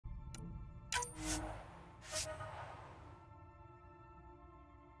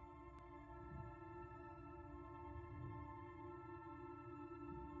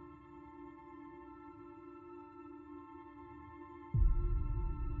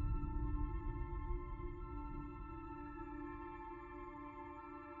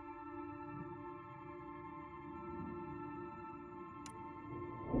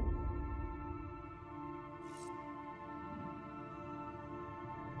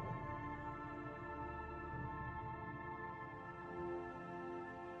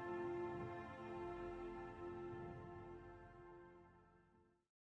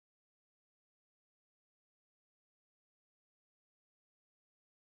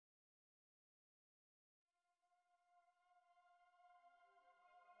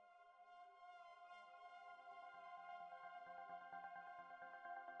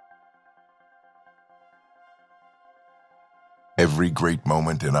Every great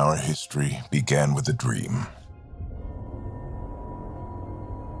moment in our history began with a dream.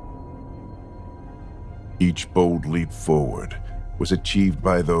 Each bold leap forward was achieved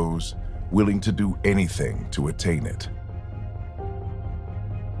by those willing to do anything to attain it.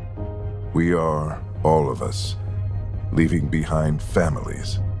 We are, all of us, leaving behind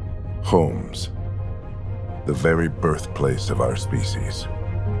families, homes, the very birthplace of our species.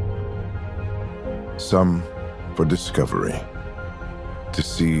 Some for discovery, to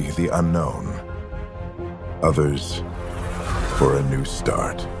see the unknown. Others for a new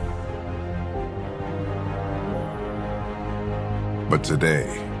start. But today,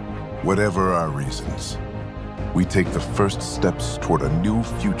 whatever our reasons, we take the first steps toward a new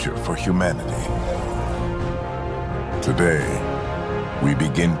future for humanity. Today, we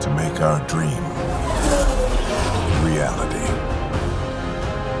begin to make our dream reality.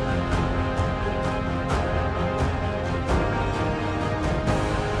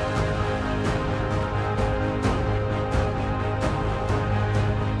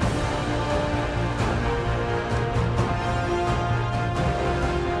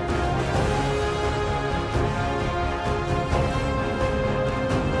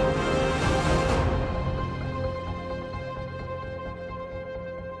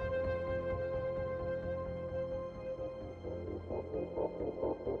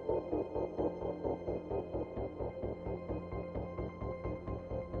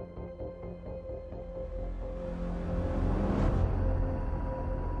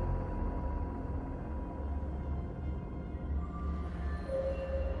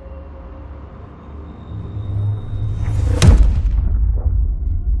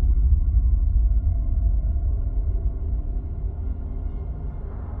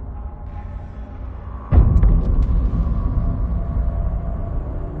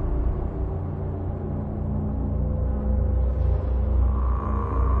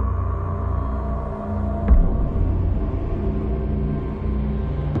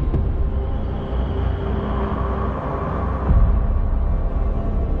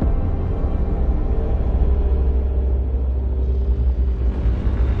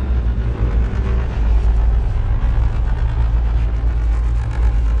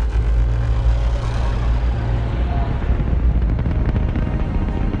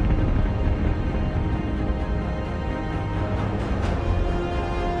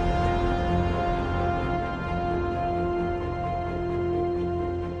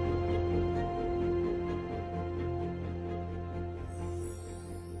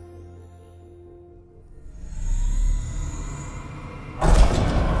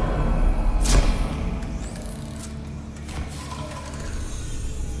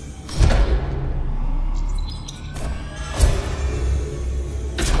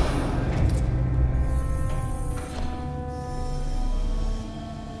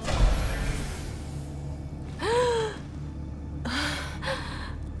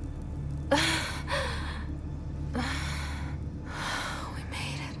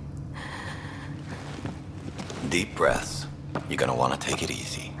 Deep breaths. You're gonna want to take it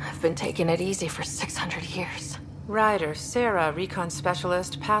easy. I've been taking it easy for 600 years. Ryder, Sarah, Recon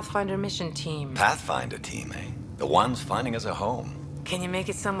Specialist, Pathfinder Mission Team. Pathfinder team, eh? The ones finding us a home. Can you make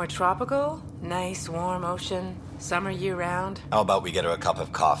it somewhere tropical? Nice, warm ocean, summer year-round? How about we get her a cup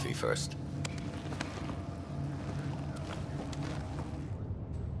of coffee first?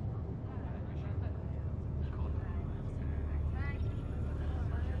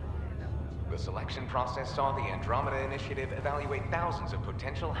 The selection process saw the Andromeda Initiative evaluate thousands of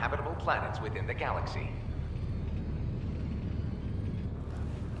potential habitable planets within the galaxy.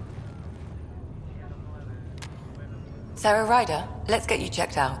 Sarah Ryder, let's get you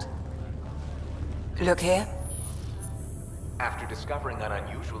checked out. Look here. After discovering an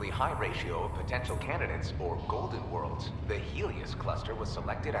unusually high ratio of potential candidates, or golden worlds, the Helios cluster was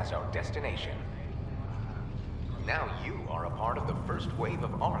selected as our destination. Now you are a part of the first wave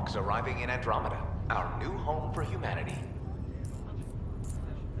of arcs arriving in Andromeda, our new home for humanity.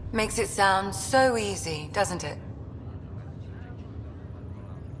 Makes it sound so easy, doesn't it?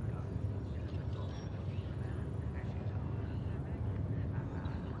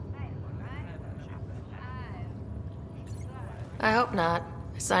 I hope not.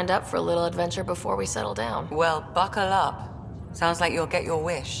 I signed up for a little adventure before we settle down. Well, buckle up. Sounds like you'll get your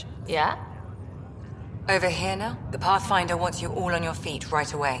wish. Yeah? Over here now, the Pathfinder wants you all on your feet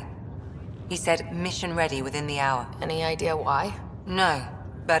right away. He said mission ready within the hour. Any idea why? No,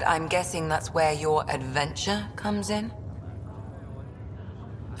 but I'm guessing that's where your adventure comes in.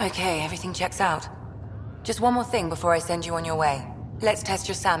 Okay, everything checks out. Just one more thing before I send you on your way. Let's test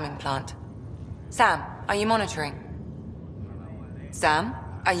your SAM implant. Sam, are you monitoring? Sam,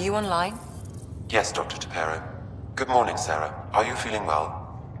 are you online? Yes, Dr. Tapero. Good morning, Sarah. Are you feeling well?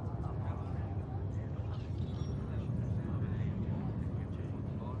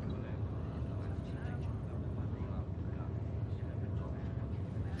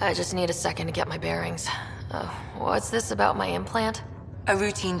 I just need a second to get my bearings. What's this about my implant? A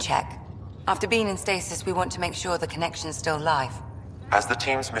routine check. After being in stasis, we want to make sure the connection's still live. As the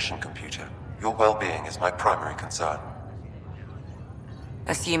team's mission computer, your well-being is my primary concern.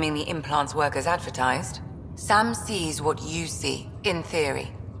 Assuming the implants work as advertised, Sam sees what you see, in theory.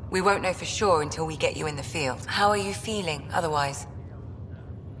 We won't know for sure until we get you in the field. How are you feeling, otherwise?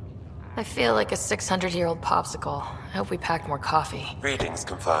 I feel like a 600-year-old popsicle. I hope we packed more coffee. Readings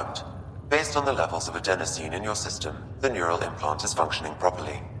confirmed. Based on the levels of adenosine in your system, the neural implant is functioning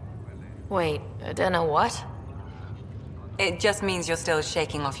properly. Wait, adeno what? It just means you're still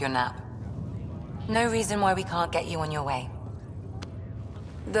shaking off your nap. No reason why we can't get you on your way.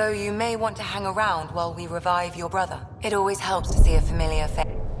 Though you may want to hang around while we revive your brother. It always helps to see a familiar face.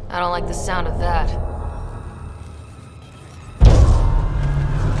 I don't like the sound of that.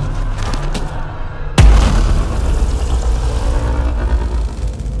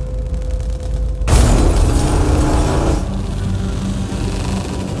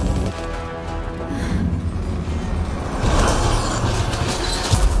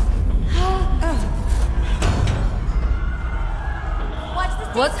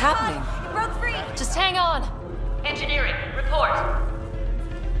 What's happening? It broke free. Just hang on! Engineering, report.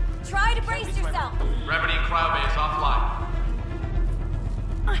 Try to brace yourself. Gravity and cryobase offline.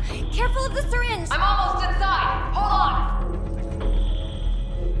 Careful of the syringe. I'm almost inside! Hold on!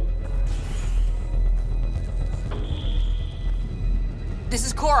 This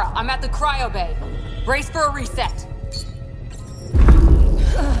is Cora. I'm at the cryo bay. Brace for a reset.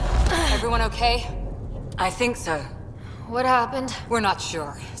 Everyone okay? I think so. What happened? We're not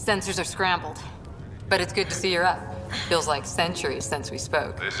sure. Sensors are scrambled. But it's good to see you're up. Feels like centuries since we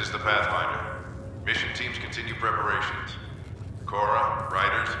spoke. This is the Pathfinder. Mission teams continue preparations. Cora,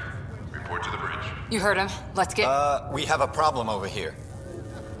 Riders, report to the bridge. You heard him. Let's get... We have a problem over here.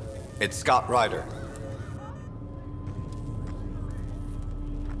 It's Scott Ryder.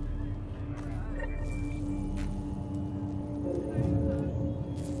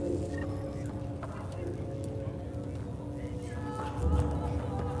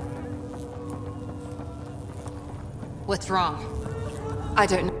 What's wrong? I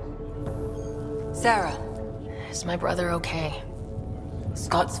don't know. Sarah, Is my brother okay?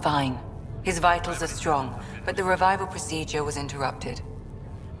 Scott's fine. His vitals are strong, but the revival procedure was interrupted.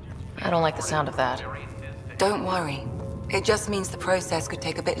 I don't like the sound of that. Don't worry. It just means the process could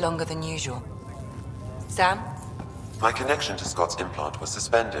take a bit longer than usual. Sam? My connection to Scott's implant was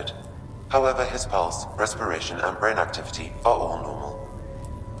suspended. However, his pulse, respiration, and brain activity are all normal.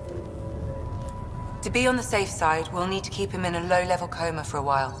 To be on the safe side, we'll need to keep him in a low-level coma for a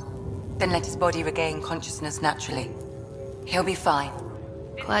while. Then let his body regain consciousness naturally. He'll be fine.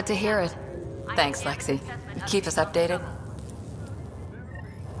 Glad to hear it. Thanks, Lexi. Keep us updated.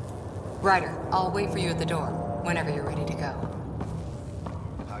 Ryder, I'll wait for you at the door, whenever you're ready to go.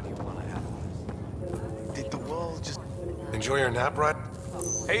 How do you want to analyze? Did the world just... Enjoy your nap, right?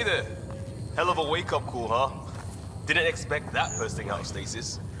 Hey there. Hell of a wake-up call, huh? Didn't expect that first thing out of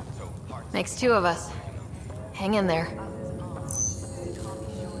stasis. Makes two of us. Hang in there.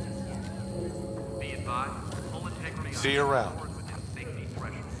 See you around.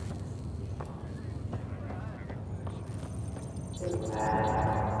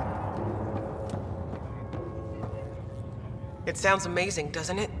 It sounds amazing,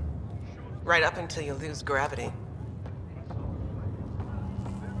 doesn't it? Right up until you lose gravity.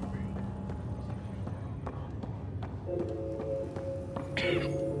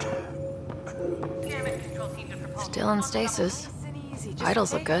 Still in stasis.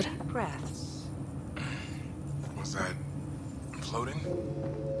 Vitals look good. Was that floating?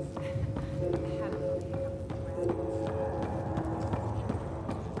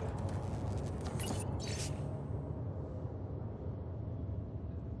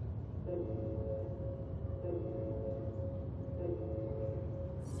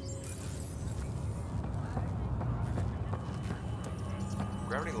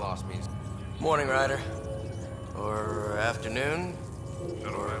 Gravity loss means... Morning, Ryder. Or afternoon?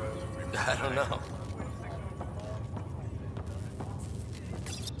 Or... I don't know.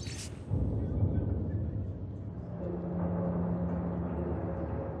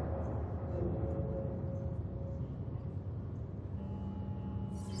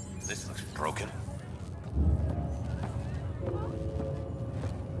 This looks broken.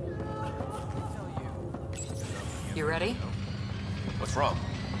 You ready? What's wrong?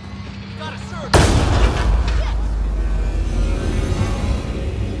 Got a surge!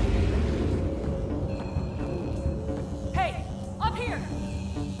 Hey, up here!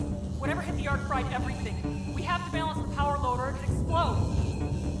 Whatever hit the arc fried everything. We have to balance the power load or it could explode.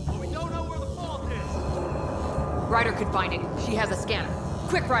 But we don't know where the fault is. Ryder could find it. She has a scanner.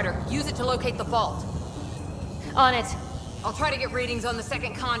 Quick, Ryder, use it to locate the fault. On it. I'll try to get readings on the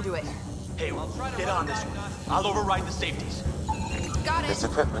second conduit. Hey, get on this one. I'll override the safeties. Got This it.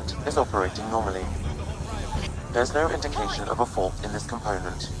 equipment is operating normally. There's no indication of a fault in this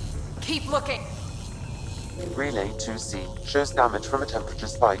component. Keep looking. Relay 2C shows damage from a temperature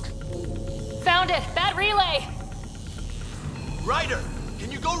spike. Found it! That relay! Ryder,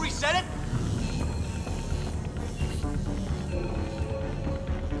 can you go reset it?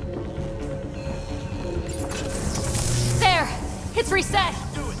 There! It's reset!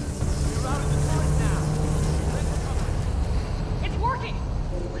 Do it. We're out of the turret now. It's working!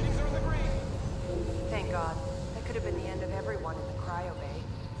 Readings are in the green. Thank God. That could have been the end of everyone in the cryo bay.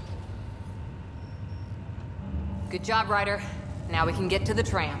 Good job, Ryder. Now we can get to the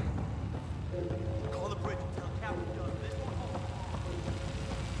tram. Call the bridge and tell Captain Dunn this one home.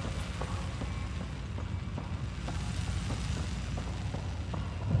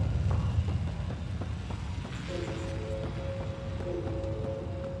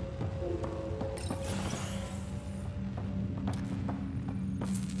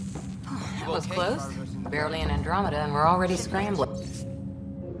 That was close. Barely in Andromeda, and we're already scrambling.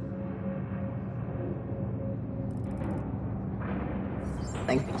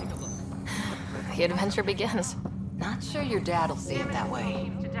 The adventure begins. Not sure your dad'll see it that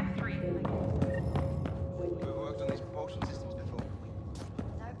way. To deck 3. We've worked on these propulsion systems before.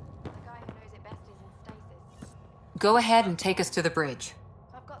 Nope. The guy who knows it best is in stasis. Go ahead and take us to the bridge.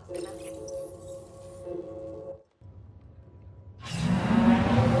 I've got the schematic.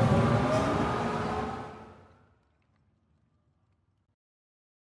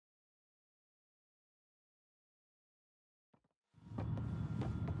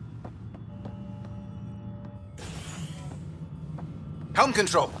 Helm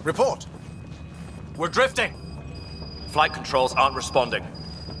control, report. We're drifting. Flight controls aren't responding.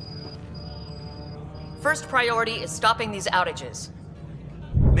 First priority is stopping these outages.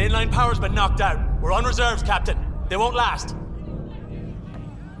 Mainline power's been knocked out. We're on reserves, Captain. They won't last.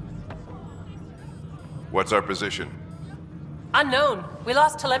 What's our position? Unknown. We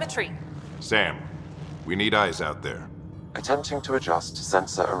lost telemetry. Sam, we need eyes out there. Attempting to adjust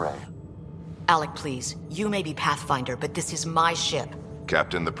sensor array. Alec, please. You may be Pathfinder, but this is my ship.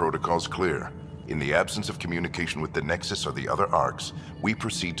 Captain, the protocol's clear. In the absence of communication with the Nexus or the other arcs, we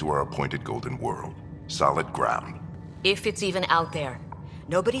proceed to our appointed Golden World. Solid ground. If it's even out there.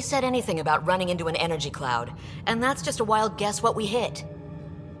 Nobody said anything about running into an energy cloud, and that's just a wild guess what we hit.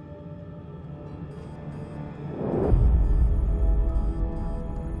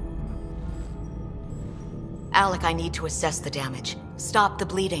 Alec, I need to assess the damage. Stop the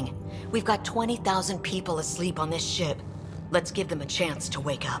bleeding. We've got 20,000 people asleep on this ship. Let's give them a chance to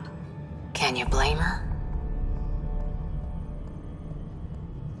wake up. Can you blame her?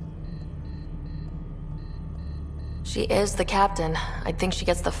 She is the captain. I think she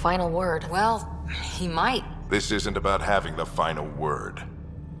gets the final word. Well, he might. This isn't about having the final word.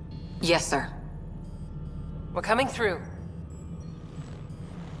 Yes, sir. We're coming through.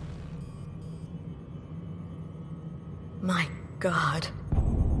 My God.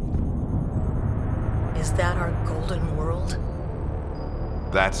 Is that our Golden World?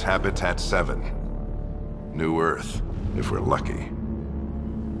 That's Habitat 7. New Earth, if we're lucky.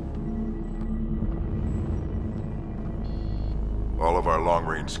 All of our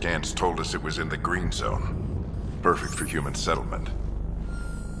long-range scans told us it was in the green zone. Perfect for human settlement.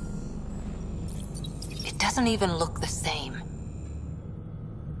 It doesn't even look the same.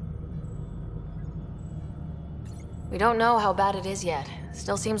 We don't know how bad it is yet.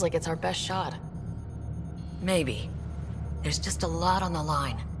 Still seems like it's our best shot. Maybe. There's just a lot on the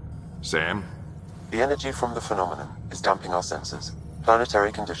line. Sam? The energy from the phenomenon is damping our senses.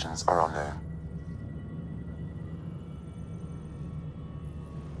 Planetary conditions are unknown.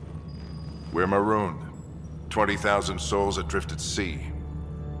 We're marooned. 20,000 souls adrift at sea.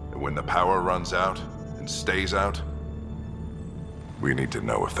 And when the power runs out, and stays out, we need to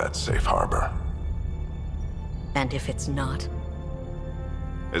know if that's safe harbor. And if it's not?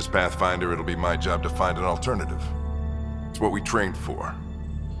 As Pathfinder, it'll be my job to find an alternative. It's what we trained for.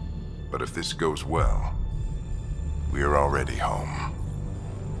 But if this goes well, we're already home.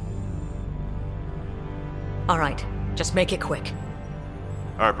 All right, just make it quick.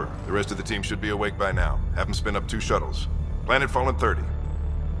 Harper, the rest of the team should be awake by now. Have them spin up 2 shuttles. Planet Fallen 30.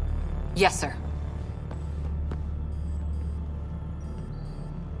 Yes, sir.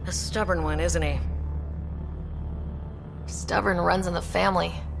 A stubborn one, isn't he? Stubborn runs in the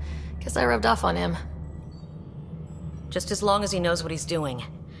family. Guess I rubbed off on him. Just as long as he knows what he's doing.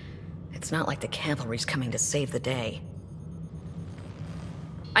 It's not like the cavalry's coming to save the day.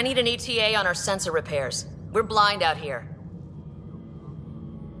 I need an ETA on our sensor repairs. We're blind out here.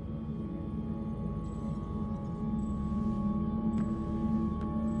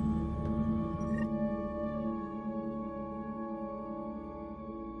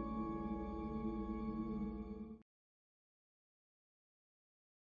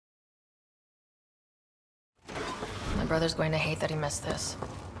 My brother's going to hate that he missed this.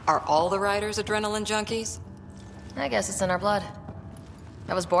 Are all the riders adrenaline junkies? I guess it's in our blood.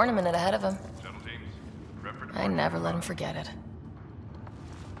 I was born a minute ahead of him. I never let him forget it.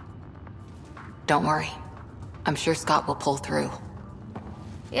 Don't worry. I'm sure Scott will pull through.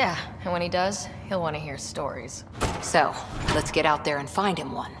 Yeah, and when he does, he'll want to hear stories. So, let's get out there and find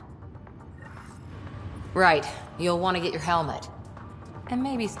him one. Right, you'll want to get your helmet. And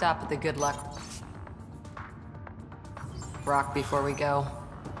maybe stop at the good luck rock before we go.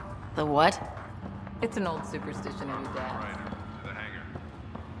 The what? It's an old superstition of your dad's.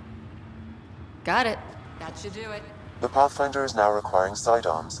 Got it. That should do it. The Pathfinder is now requiring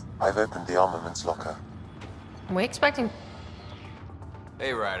sidearms. I've opened the armaments locker. Are we expecting...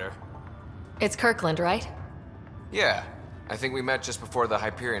 Hey, Ryder. It's Kirkland, right? Yeah. I think we met just before the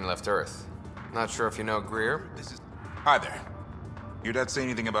Hyperion left Earth. Not sure if you know Greer? Hi there. Your dad say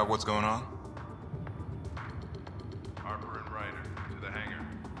anything about what's going on? Harper and Ryder, to the hangar.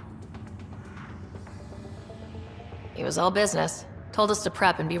 He was all business. Told us to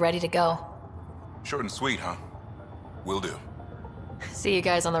prep and be ready to go. Short and sweet, huh? Will do. See you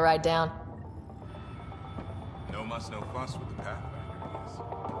guys on the ride down. No muss, no fuss with the Pathfinder.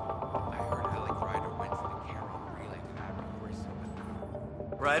 I heard Alec Ryder went for the Charon relay fabric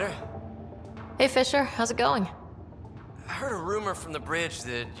recently. Ryder? Hey Fisher, how's it going? I heard a rumor from the bridge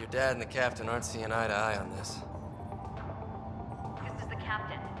that your dad and the captain aren't seeing eye to eye on this. This is the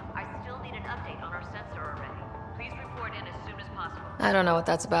captain. I still need an update on our sensor array. Please report in as soon as possible. I don't know what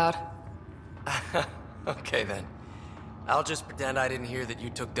that's about. Okay then. I'll just pretend I didn't hear that you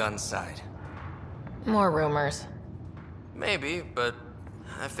took Dunn's side. More rumors. Maybe, but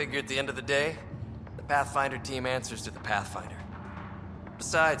I figure at the end of the day, the Pathfinder team answers to the Pathfinder.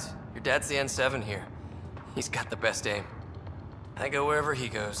 Besides, your dad's the N7 here. He's got the best aim. I go wherever he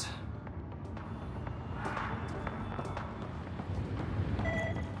goes.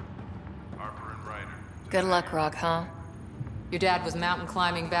 Harper and Ryder. Good luck, Rock, huh? Your dad was mountain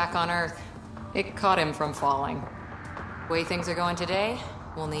climbing back on Earth. It caught him from falling. Way things are going today,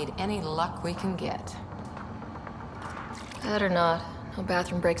 we'll need any luck we can get. That or not. No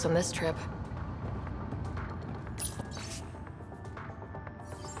bathroom breaks on this trip.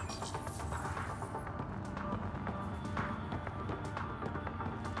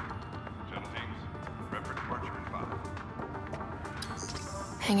 Shuttle teams, prep for departure in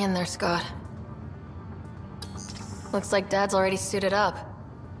 5. Hang in there, Scott. Looks like Dad's already suited up.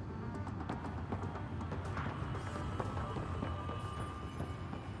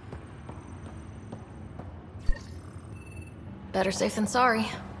 Better safe than sorry.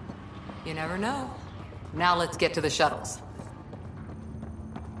 You never know. Now let's get to the shuttles.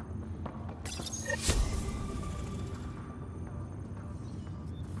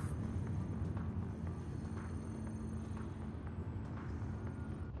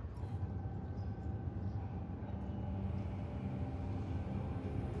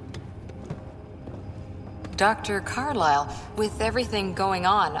 Dr. Carlyle, with everything going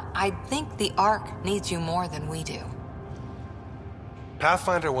on, I think the Ark needs you more than we do.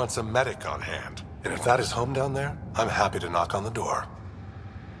 Pathfinder wants a medic on hand. And if that is home down there, I'm happy to knock on the door.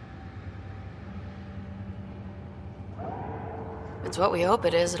 If it's what we hope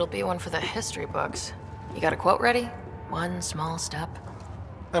it is, it'll be one for the history books. You got a quote ready? One small step.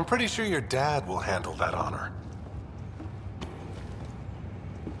 I'm pretty sure your dad will handle that honor.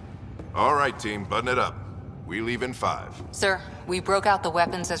 All right, team, button it up. We leave in 5. Sir, we broke out the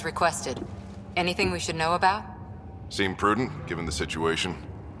weapons as requested. Anything we should know about? Seem prudent, given the situation.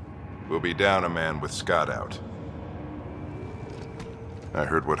 We'll be down a man with Scott out. I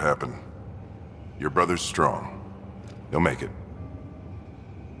heard what happened. Your brother's strong. He'll make it.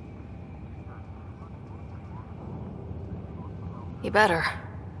 He better.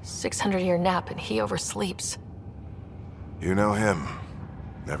 600-year nap and he oversleeps. You know him.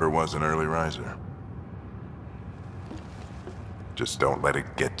 Never was an early riser. Just don't let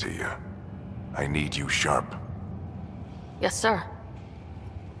it get to you. I need you sharp. Yes, sir.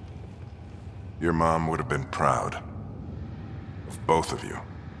 Your mom would have been proud of both of you.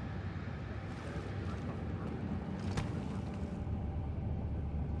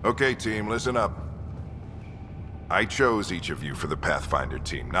 Okay, team, listen up. I chose each of you for the Pathfinder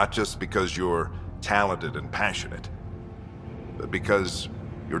team, not just because you're talented and passionate, but because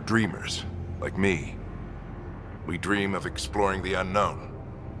you're dreamers, like me. We dream of exploring the unknown,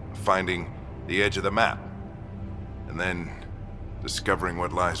 of finding the edge of the map, and then discovering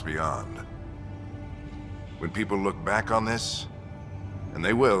what lies beyond. When people look back on this, and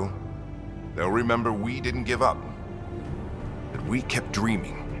they will, they'll remember we didn't give up. That we kept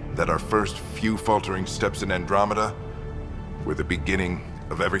dreaming, that our first few faltering steps in Andromeda were the beginning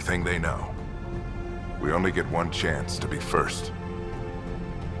of everything they know. We only get one chance to be first.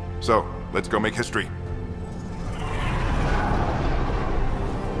 So, let's go make history.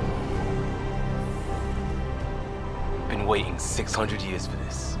 Been waiting 600 years for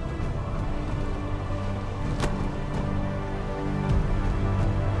this.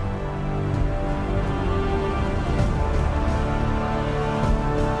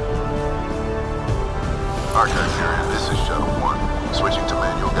 Archive period, this is Shuttle 1. Switching to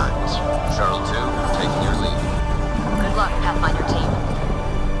manual guidance. Shuttle 2, taking your lead. Good luck, Pathfinder team.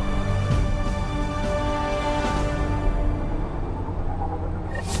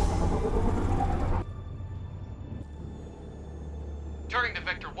 Turning to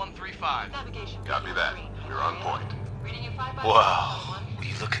Vector 135. Copy that. You're on point. Wow, will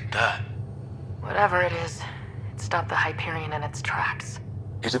you look at that? Whatever it is, it stopped the Hyperion in its tracks.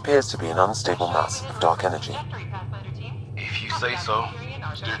 It appears to be an unstable mass of dark energy. If you say so.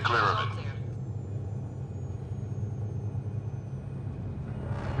 Steer clear of it.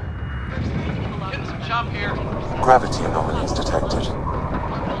 Getting some chop here. Gravity anomalies detected.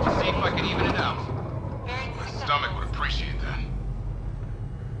 See if I can even it out. My stomach would appreciate that.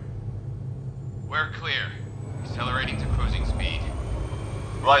 We're clear. Accelerating to cruising speed.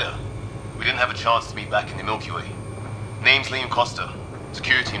 Ryder, we didn't have a chance to meet back in the Milky Way. Name's Liam Costa,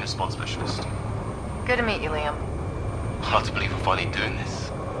 Security and Response Specialist. Good to meet you, Liam. Hard to believe we're finally doing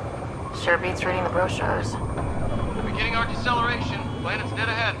this. Sure beats reading the brochures. Beginning our deceleration. Planet's dead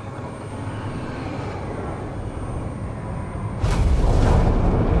ahead.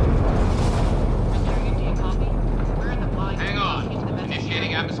 Hang on.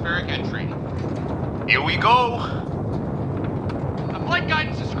 Initiating atmospheric entry. Here we go! The flight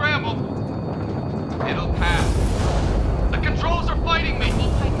guidance is scrambled. It'll pass. The controls are fighting me.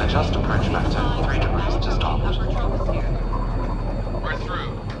 Adjust approach vector 3 degrees to starboard. We're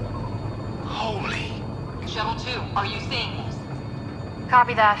through. Holy. Shuttle 2, are you seeing this?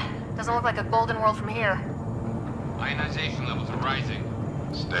 Copy that. Doesn't look like a golden world from here. Ionization levels are rising.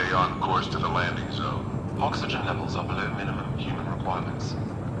 Stay on course to the landing zone. Oxygen levels are below minimum human requirements.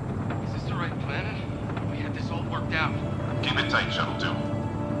 Is this the right planet? We had this all worked out. Keep it tight, Shuttle 2.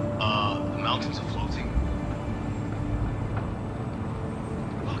 The mountains are floating.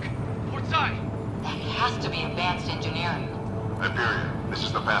 Look, port side. That has to be advanced engineering. Hyperion, this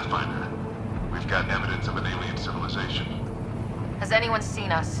is the Pathfinder. We've got evidence of an alien civilization. Has anyone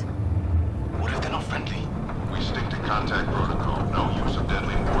seen us? What if they're not friendly? We stick to contact protocol. No use of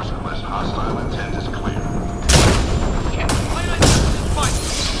deadly force unless hostile intent is clear. Can't fight this fight.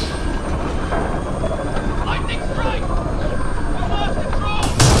 Lightning strike! We lost control!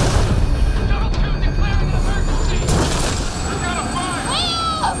 Shuttle 2 declaring an emergency! We're gonna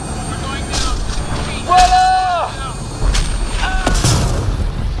fire! We're going down!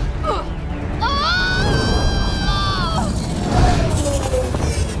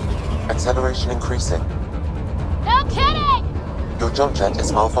 Acceleration increasing. No kidding! Your jump jet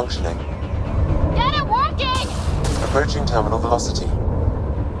is malfunctioning. Get it working! Approaching terminal velocity.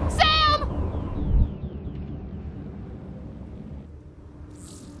 Sam!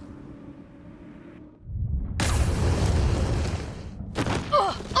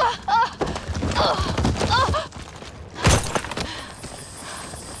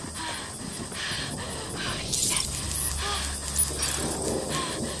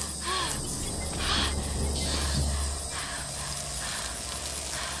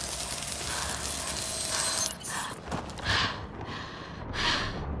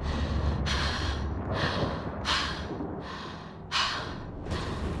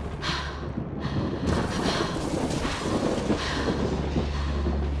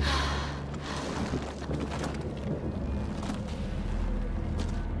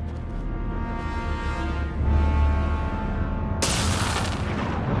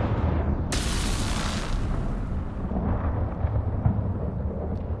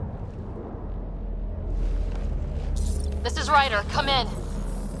 Ryder, come in.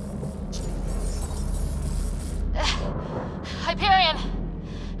 Hyperion!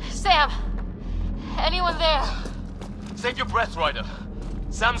 Sam! Anyone there? Save your breath, Ryder.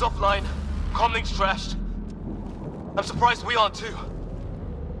 Sam's offline. Comlink's trashed. I'm surprised we aren't too.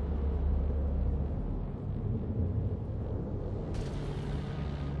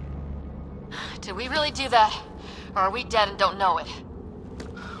 Did we really do that? Or are we dead and don't know it?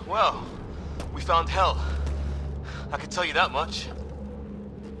 Well, we found hell. I can tell you that much.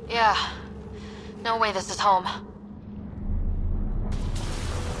 Yeah. No way this is home.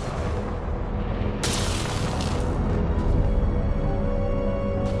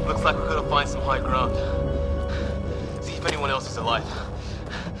 Looks like we're gonna find some high ground. See if anyone else is alive.